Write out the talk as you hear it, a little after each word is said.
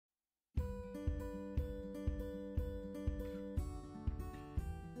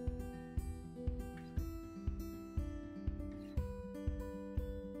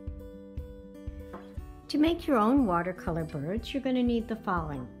To make your own watercolor birds, you're going to need the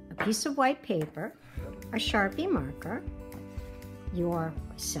following: a piece of white paper, a Sharpie marker, your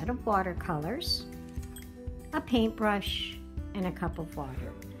set of watercolors, a paintbrush, and a cup of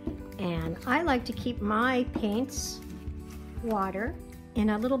water. And I like to keep my paints, water,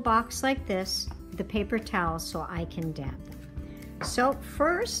 in a little box like this, the paper towel, so I can dab them. So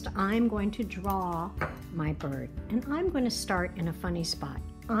first I'm going to draw my bird, and I'm going to start in a funny spot.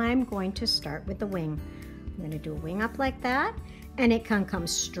 I'm going to start with the wing. I'm going to do a wing up like that, and it can come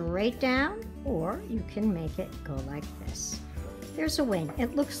straight down, or you can make it go like this. There's a wing.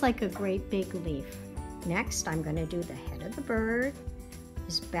 It looks like a great big leaf. Next, I'm going to do the head of the bird.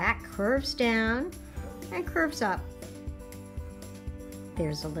 His back curves down and curves up.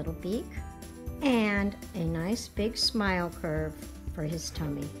 There's a little beak and a nice big smile curve for his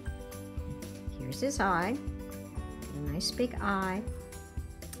tummy. Here's his eye, a nice big eye.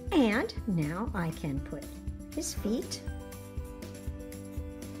 And now I can put his feet.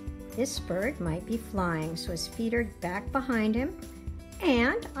 This bird might be flying, so his feet are back behind him.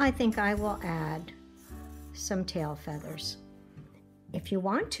 And I think I will add some tail feathers. If you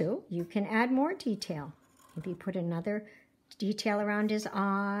want to, you can add more detail. Maybe put another detail around his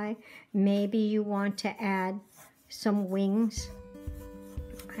eye. Maybe you want to add some wings,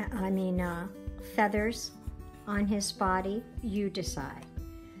 feathers on his body. You decide.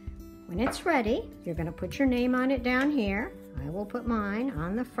 When it's ready, you're going to put your name on it down here. I will put mine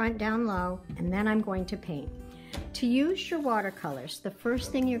on the front down low, and then I'm going to paint. To use your watercolors, the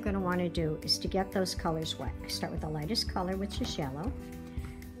first thing you're going to want to do is to get those colors wet. I start with the lightest color, which is yellow.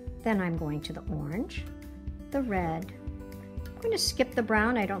 Then I'm going to the orange, the red. I'm going to skip the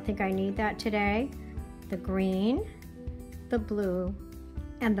brown. I don't think I need that today. The green, the blue,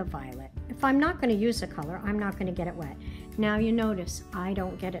 and the violet. If I'm not going to use a color, I'm not going to get it wet. Now you notice I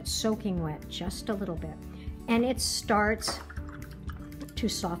don't get it soaking wet, just a little bit. And it starts to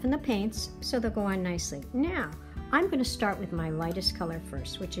soften the paints so they'll go on nicely. Now, I'm going to start with my lightest color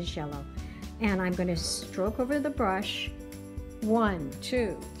first, which is yellow. And I'm going to stroke over the brush 1,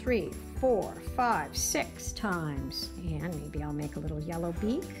 2, 3, 4, 5, 6 times. And maybe I'll make a little yellow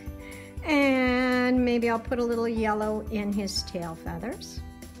beak. And maybe I'll put a little yellow in his tail feathers.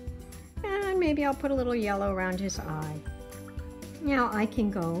 And maybe I'll put a little yellow around his eye. Now I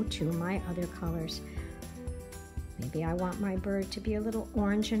can go to my other colors. Maybe I want my bird to be a little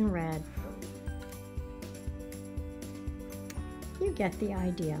orange and red. You get the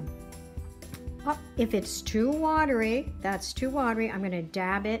idea. Oh, if it's too watery, that's too watery, I'm going to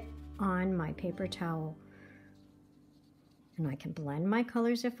dab it on my paper towel. And I can blend my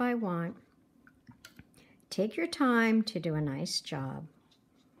colors if I want. Take your time to do a nice job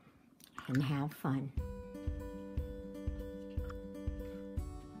and have fun.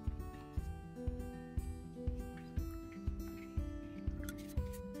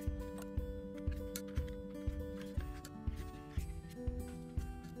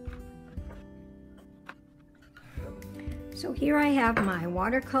 So here I have my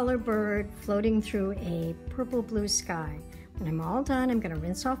watercolor bird floating through a purple blue sky. When I'm all done, I'm going to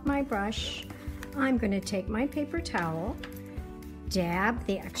rinse off my brush. I'm going to take my paper towel, dab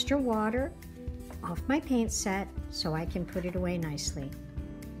the extra water off my paint set so I can put it away nicely.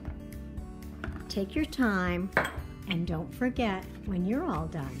 Take your time, and don't forget, when you're all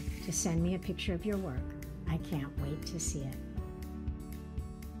done, to send me a picture of your work. I can't wait to see it.